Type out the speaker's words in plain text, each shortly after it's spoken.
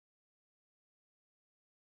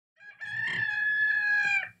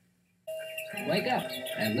Wake up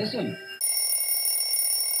and listen.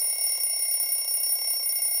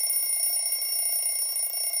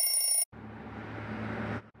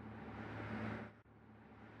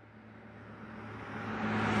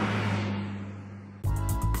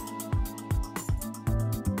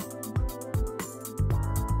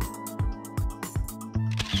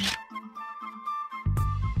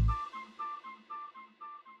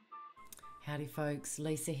 Howdy folks,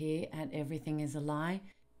 Lisa here at Everything is a Lie.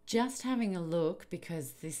 Just having a look,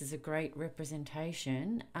 because this is a great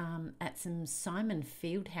representation, at some Simon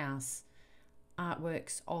Fieldhouse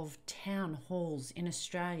artworks of town halls in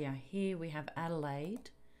Australia. Here we have Adelaide,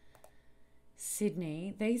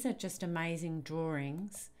 Sydney. These are just amazing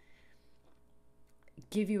drawings.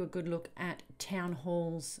 Give you a good look at town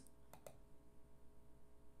halls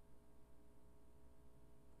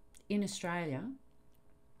in Australia.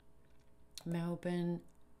 Melbourne.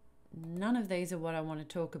 None of these are what I want to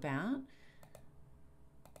talk about,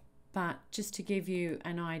 but just to give you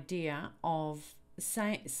an idea of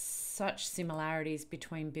such similarities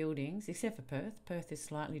between buildings, except for Perth. Perth is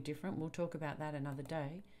slightly different. We'll talk about that another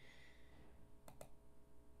day.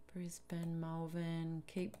 Brisbane, Malvern,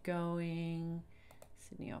 keep going.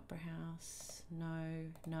 Sydney Opera House, no.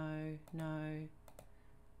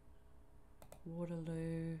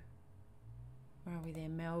 Waterloo, where are we there?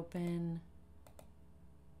 Melbourne.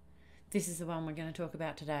 This is the one we're going to talk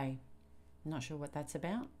about today. Not sure what that's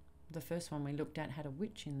about. The first one we looked at had a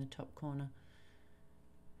witch in the top corner.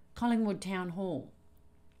 Collingwood Town Hall.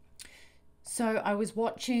 So I was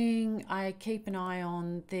watching, I keep an eye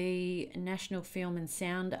on the National Film and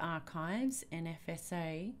Sound Archives,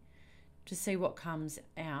 NFSA, to see what comes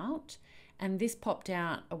out. And this popped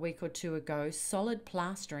out a week or two ago, Solid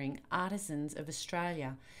Plastering, Artisans of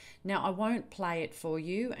Australia. Now, I won't play it for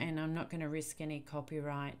you, and I'm not going to risk any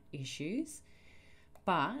copyright issues.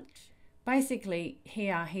 But basically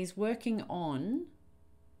here, he's working on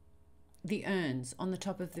the urns on the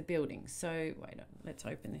top of the building. So, let's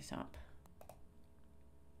open this up.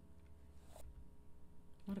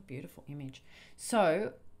 What a beautiful image.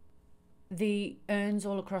 So, the urns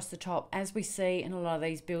all across the top, as we see in a lot of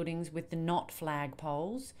these buildings with the knot flag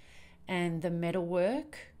poles and the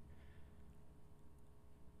metalwork.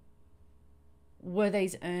 Were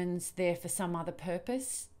these urns there for some other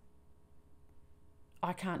purpose?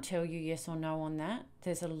 I can't tell you yes or no on that.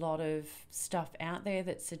 There's a lot of stuff out there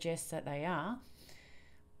that suggests that they are.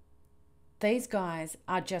 These guys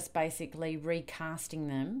are just basically recasting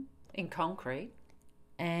them in concrete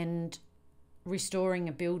and restoring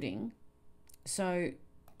a building. So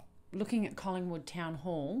looking at Collingwood Town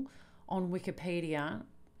Hall on Wikipedia,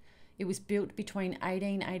 it was built between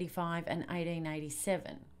 1885 and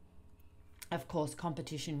 1887. Of course,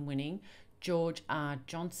 competition winning George R.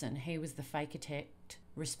 Johnson. He was the fake architect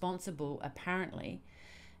responsible, apparently.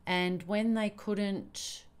 And when they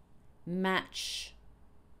couldn't match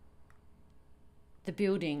the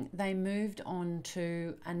building, they moved on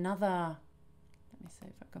to another. Let me see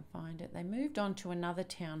if I can find it. They moved on to another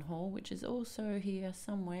town hall, which is also here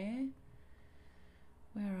somewhere.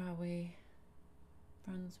 Where are we?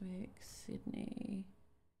 Brunswick, Sydney.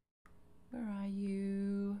 Where are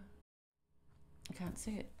you? I can't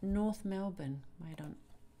see it. North Melbourne. Wait on.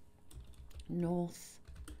 North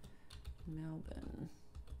Melbourne.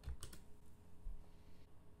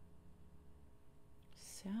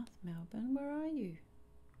 South Melbourne. Where are you?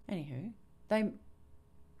 Anywho, they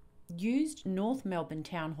used North Melbourne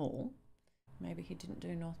Town Hall. Maybe he didn't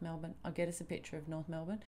do North Melbourne. I'll get us a picture of North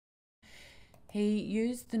Melbourne. He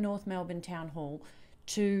used the North Melbourne Town Hall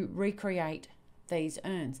to recreate these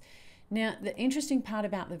urns. Now, the interesting part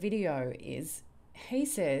about the video is he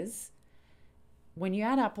says when you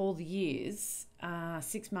add up all the years,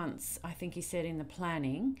 6 months, I think he said in the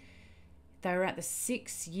planning, they were at the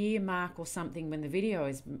 6-year mark or something when the video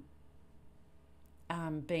is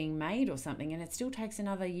being made or something, and it still takes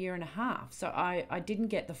another 1.5 years. So I didn't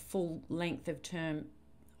get the full length of term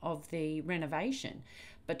of the renovation,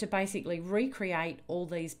 but to basically recreate all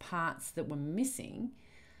these parts that were missing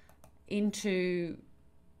into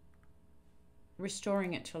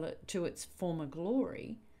restoring it to its former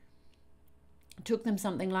glory took them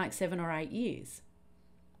something like 7 or 8 years.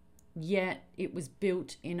 Yet it was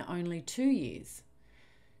built in only 2 years.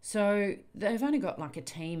 So they've only got like a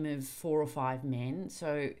team of 4 or 5 men.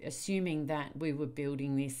 So assuming that we were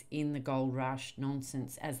building this in the gold rush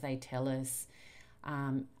nonsense, as they tell us,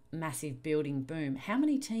 massive building boom, how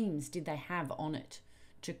many teams did they have on it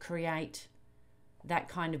to create that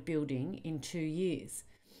kind of building in 2 years?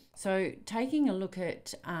 So taking a look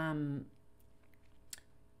at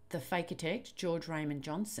the fake architect, George Raymond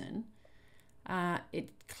Johnson,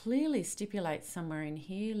 It clearly stipulates somewhere in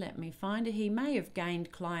here, let me find it. He may have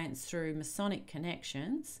gained clients through Masonic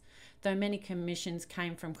connections, though many commissions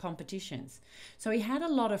came from competitions. So he had a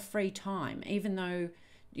lot of free time, even though,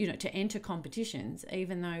 to enter competitions,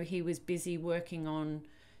 even though he was busy working on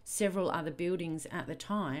several other buildings at the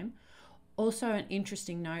time. Also, an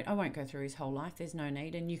interesting note, I won't go through his whole life, there's no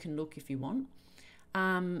need, and you can look if you want.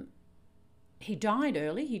 He died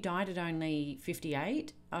early. He died at only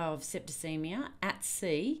 58 of septicemia at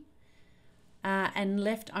sea, and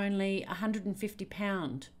left only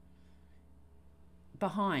 £150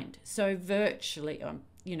 behind. So virtually,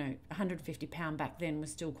 £150 back then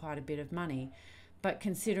was still quite a bit of money. But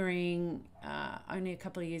considering only a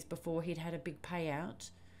couple of years before he'd had a big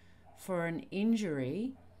payout for an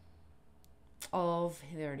injury of,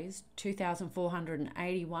 there it is,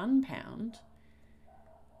 £2,481,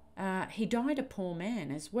 he died a poor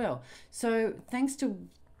man as well. So thanks to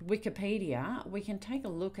Wikipedia, we can take a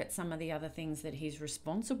look at some of the other things that he's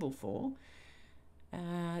responsible for.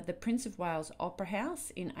 The Prince of Wales Opera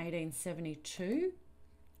House in 1872.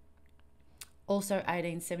 Also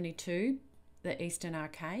 1872, the Eastern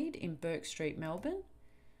Arcade in Bourke Street, Melbourne.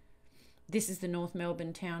 This is the North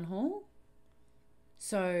Melbourne Town Hall.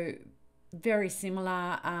 So very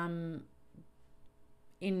similar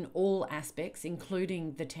in all aspects,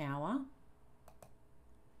 including the tower.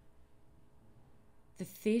 The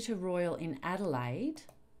Theatre Royal in Adelaide.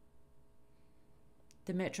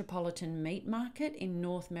 The Metropolitan Meat Market in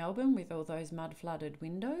North Melbourne with all those mud-flooded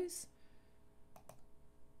windows.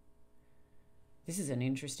 This is an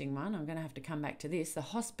interesting one. I'm going to have to come back to this. The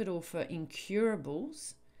Hospital for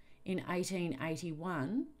Incurables in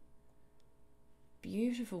 1881.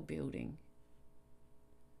 Beautiful building.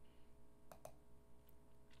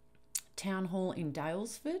 Town Hall in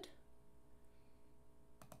Daylesford.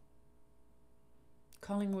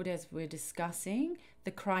 Collingwood, as we're discussing.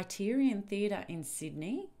 The Criterion Theatre in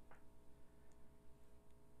Sydney.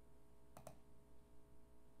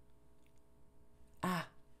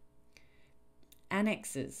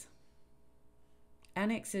 Annexes.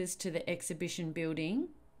 Annexes to the exhibition building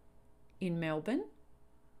in Melbourne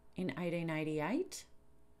in 1888.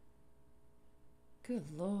 Good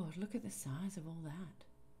Lord, look at the size of all that.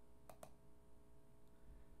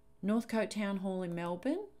 Northcote Town Hall in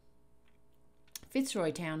Melbourne.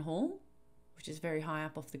 Fitzroy Town Hall, which is very high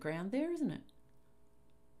up off the ground there, isn't it?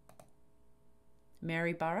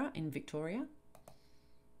 Maryborough in Victoria.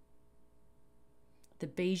 The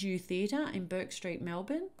Bijou Theatre in Bourke Street,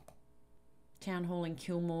 Melbourne. Town Hall in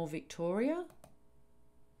Kilmore, Victoria.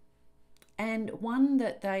 And one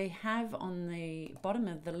that they have on the bottom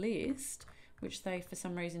of the list, which they for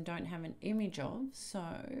some reason don't have an image of, so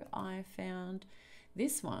I found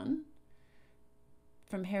this one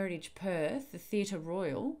from Heritage Perth, the Theatre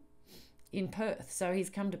Royal in Perth. So he's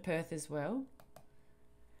come to Perth as well.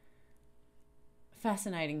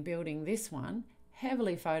 Fascinating building, this one.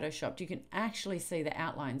 Heavily photoshopped. You can actually see the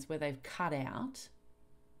outlines where they've cut out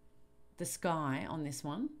the sky on this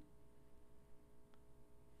one.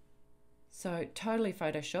 So totally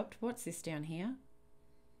photoshopped. What's this down here?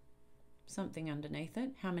 Something underneath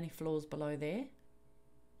it. How many floors below there?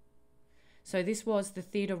 So this was the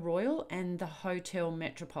Theatre Royal and the Hotel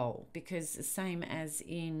Metropole, because same as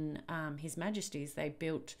in His Majesty's, they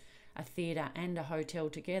built a theatre and a hotel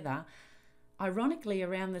together, ironically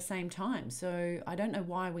around the same time. So I don't know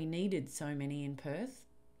why we needed so many in Perth,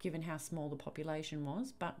 given how small the population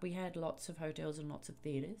was, but we had lots of hotels and lots of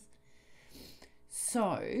theatres.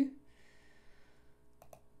 So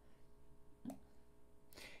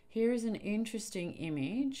here is an interesting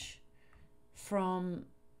image from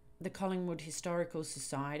the Collingwood Historical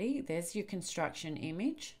Society. There's your construction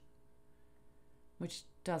image, which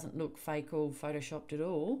doesn't look fake or photoshopped at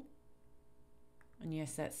all. And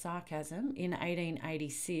yes, that's sarcasm, in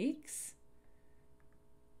 1886.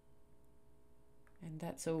 And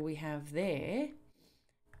that's all we have there.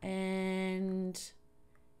 And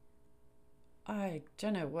I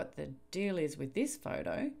don't know what the deal is with this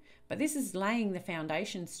photo, but this is laying the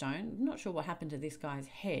foundation stone. I'm not sure what happened to this guy's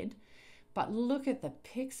head, but look at the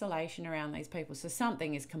pixelation around these people. So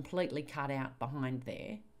something is completely cut out behind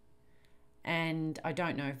there. And I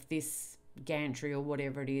don't know if this gantry or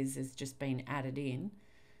whatever it is has just been added in.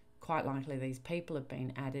 Quite likely these people have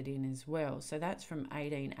been added in as well. So that's from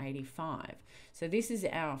 1885. So this is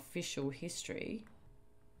our official history.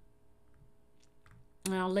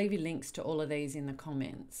 And I'll leave you links to all of these in the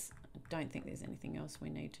comments. I don't think there's anything else we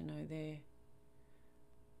need to know there.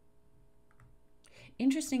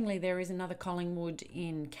 Interestingly, there is another Collingwood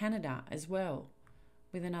in Canada as well,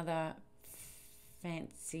 with another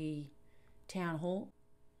fancy town hall.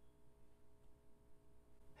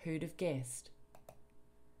 Who'd have guessed?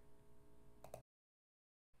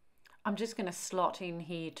 I'm just going to slot in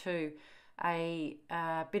here too a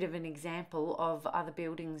bit of an example of other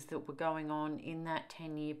buildings that were going on in that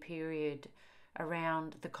 10-year period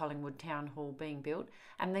around the Collingwood Town Hall being built.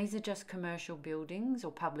 And these are just commercial buildings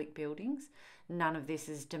or public buildings. None of this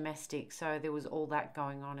is domestic, so there was all that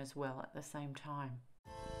going on as well at the same time.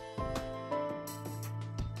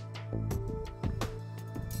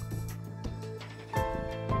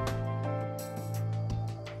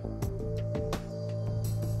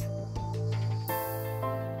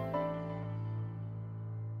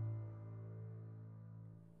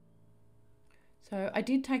 So I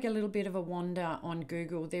did take a little bit of a wander on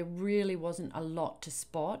Google. There really wasn't a lot to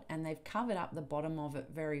spot, and they've covered up the bottom of it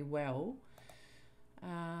very well.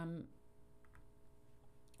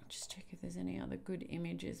 Just check if there's any other good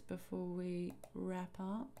images before we wrap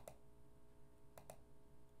up.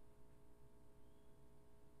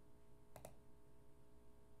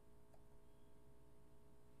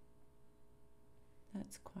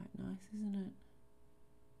 That's quite nice, isn't it?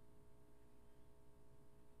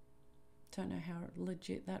 Don't know how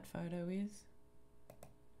legit that photo is.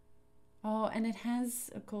 Oh, and it has,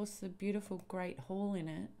 of course, the beautiful Great Hall in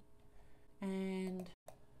it. And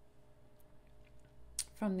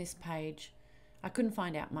from this page, I couldn't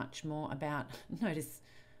find out much more about, notice,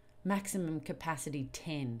 maximum capacity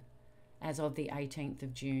 10 as of the 18th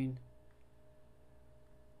of June.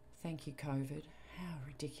 Thank you, COVID. How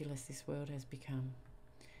ridiculous this world has become.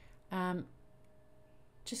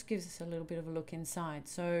 Just gives us a little bit of a look inside.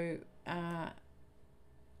 So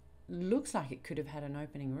looks like it could have had an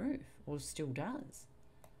opening roof, or still does.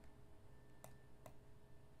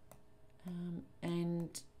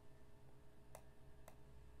 And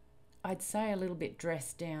I'd say a little bit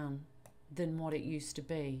dressed down than what it used to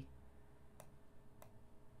be.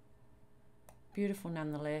 Beautiful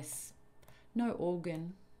nonetheless. No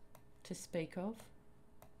organ to speak of.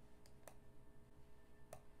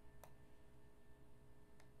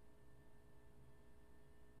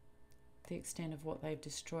 The extent of what they've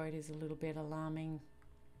destroyed is a little bit alarming.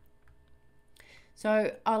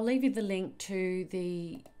 So I'll leave you the link to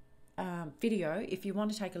the video if you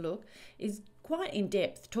want to take a look. It's quite in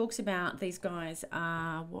depth, talks about these guys.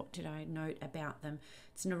 What did I note about them?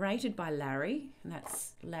 It's narrated by Larry, and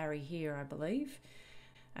that's Larry here, I believe.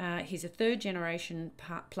 He's a third generation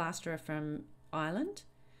plasterer from Ireland.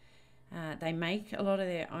 They make a lot of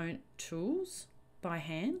their own tools by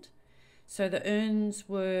hand. So the urns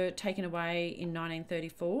were taken away in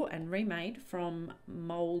 1934 and remade from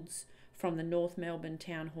moulds from the North Melbourne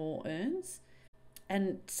Town Hall urns,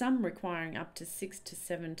 and some requiring up to 16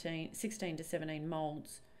 to 17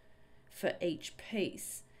 moulds for each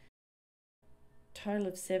piece. Total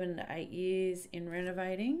of 7 to 8 years in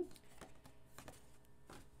renovating.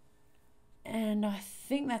 And I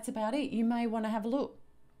think that's about it. You may want to have a look.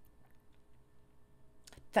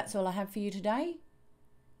 That's all I have for you today.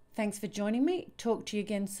 Thanks for joining me. Talk to you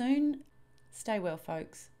again soon. Stay well,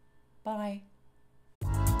 folks. Bye.